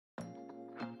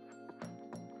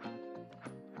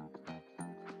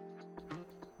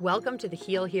Welcome to the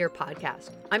Heal Here podcast.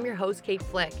 I'm your host, Kate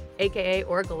Flick, aka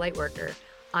Oracle Lightworker.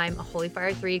 I'm a Holy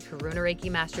Fire 3 Karuna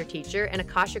Reiki Master Teacher and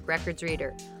Akashic Records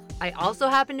reader. I also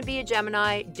happen to be a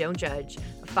Gemini, don't judge,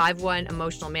 a 5/1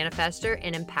 emotional manifester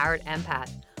and empowered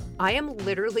empath. I am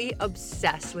literally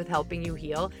obsessed with helping you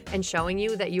heal and showing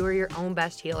you that you are your own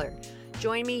best healer.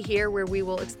 Join me here where we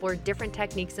will explore different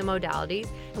techniques and modalities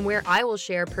and where I will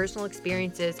share personal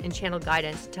experiences and channel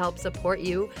guidance to help support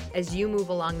you as you move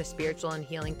along the spiritual and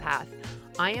healing path.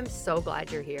 I am so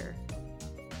glad you're here.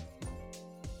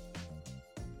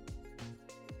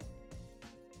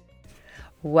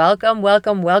 Welcome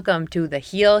to the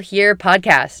Heal Here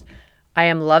podcast. I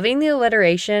am loving the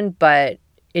alliteration, but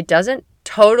it doesn't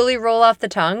totally roll off the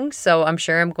tongue, so I'm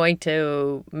sure I'm going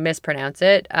to mispronounce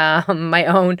it. My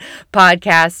own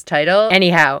podcast title.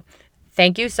 Anyhow,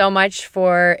 thank you so much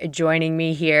for joining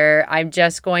me here. I'm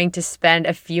just going to spend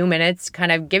a few minutes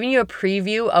kind of giving you a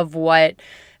preview of what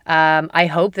I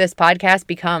hope this podcast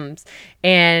becomes.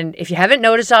 And if you haven't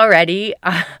noticed already,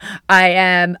 I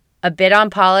am a bit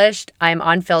unpolished, I'm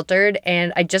unfiltered,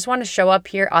 and I just want to show up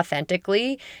here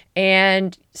authentically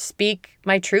and speak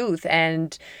my truth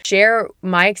and share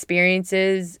my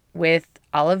experiences with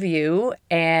all of you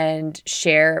and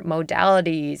share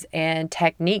modalities and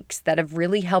techniques that have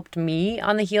really helped me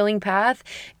on the healing path.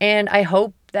 And I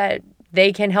hope that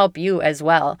they can help you as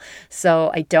well.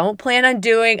 So I don't plan on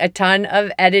doing a ton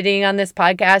of editing on this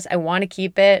podcast. I want to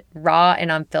keep it raw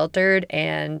and unfiltered,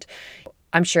 and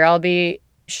I'm sure I'll be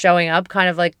showing up kind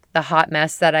of like the hot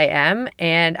mess that I am,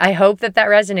 and I hope that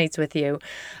resonates with you.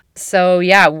 So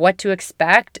yeah, what to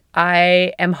expect?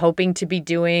 I am hoping to be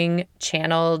doing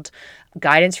channeled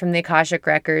guidance from the Akashic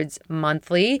Records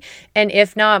monthly, and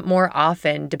if not more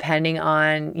often, depending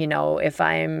on, if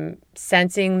I'm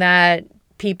sensing that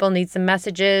people need some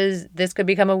messages, this could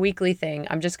become a weekly thing.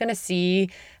 I'm just going to see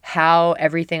how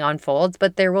everything unfolds,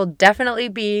 but there will definitely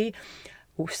be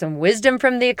some wisdom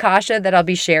from the Akasha that I'll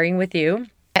be sharing with you.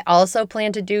 I also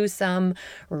plan to do some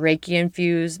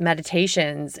Reiki-infused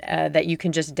meditations that you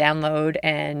can just download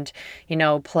and,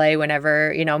 play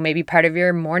whenever, maybe part of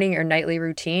your morning or nightly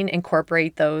routine.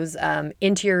 Incorporate those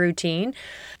into your routine.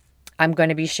 I'm going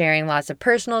to be sharing lots of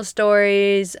personal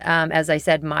stories, as I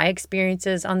said, my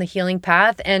experiences on the healing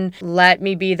path. And let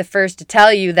me be the first to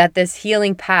tell you that this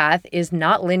healing path is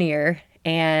not linear,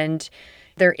 and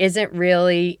there isn't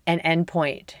really an end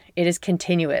point. It is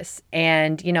continuous.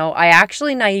 And, I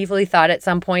actually naively thought at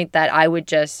some point that I would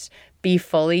just be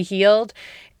fully healed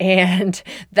and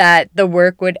that the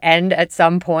work would end at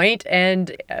some point.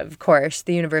 And of course,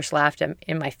 the universe laughed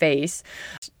in my face.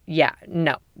 Yeah,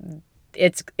 no.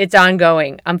 It's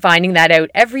ongoing. I'm finding that out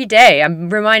every day. I'm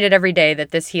reminded every day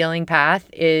that this healing path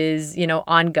is,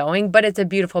 ongoing, but it's a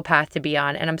beautiful path to be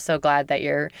on. And I'm so glad that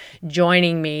you're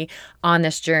joining me on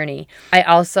this journey. I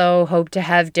also hope to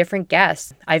have different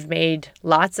guests. I've made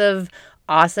lots of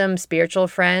awesome spiritual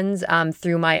friends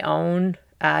through my own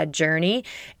journey.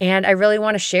 And I really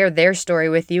want to share their story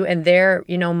with you and their,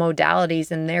 modalities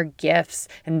and their gifts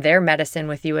and their medicine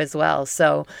with you as well.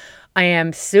 So I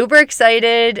am super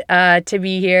excited to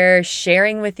be here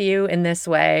sharing with you in this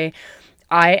way.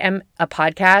 I am a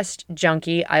podcast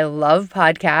junkie. I love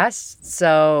podcasts.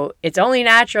 So it's only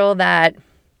natural that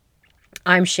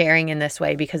I'm sharing in this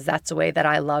way because that's the way that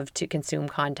I love to consume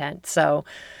content. So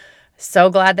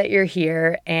glad that you're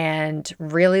here and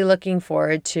really looking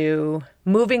forward to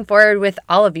moving forward with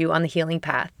all of you on the healing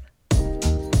path.